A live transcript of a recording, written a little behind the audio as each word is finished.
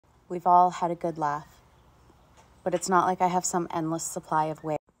We've all had a good laugh, but it's not like I have some endless supply of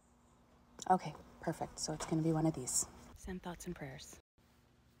wigs. Okay, perfect. So it's gonna be one of these. Send thoughts and prayers.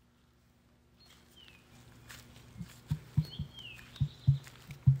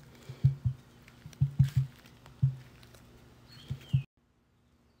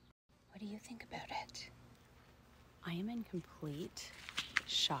 What do you think about it? I am in complete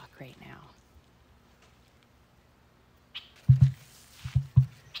shock right now.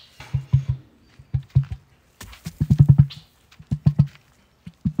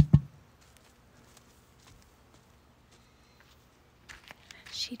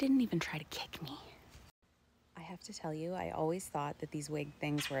 She didn't even try to kick me. I have to tell you, I always thought that these wig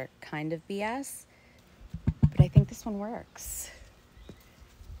things were kind of BS, but I think this one works.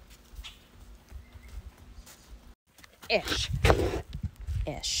 Ish.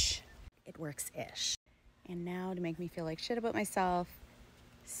 It works-ish. And now to make me feel like shit about myself,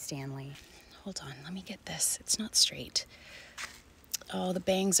 Stanley. Hold on, let me get this. It's not straight. Oh, the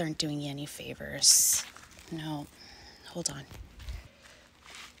bangs aren't doing you any favors. No, hold on.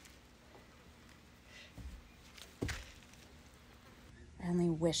 I only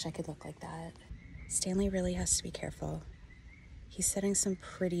wish I could look like that. Stanley really has to be careful. He's setting some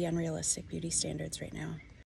pretty unrealistic beauty standards right now.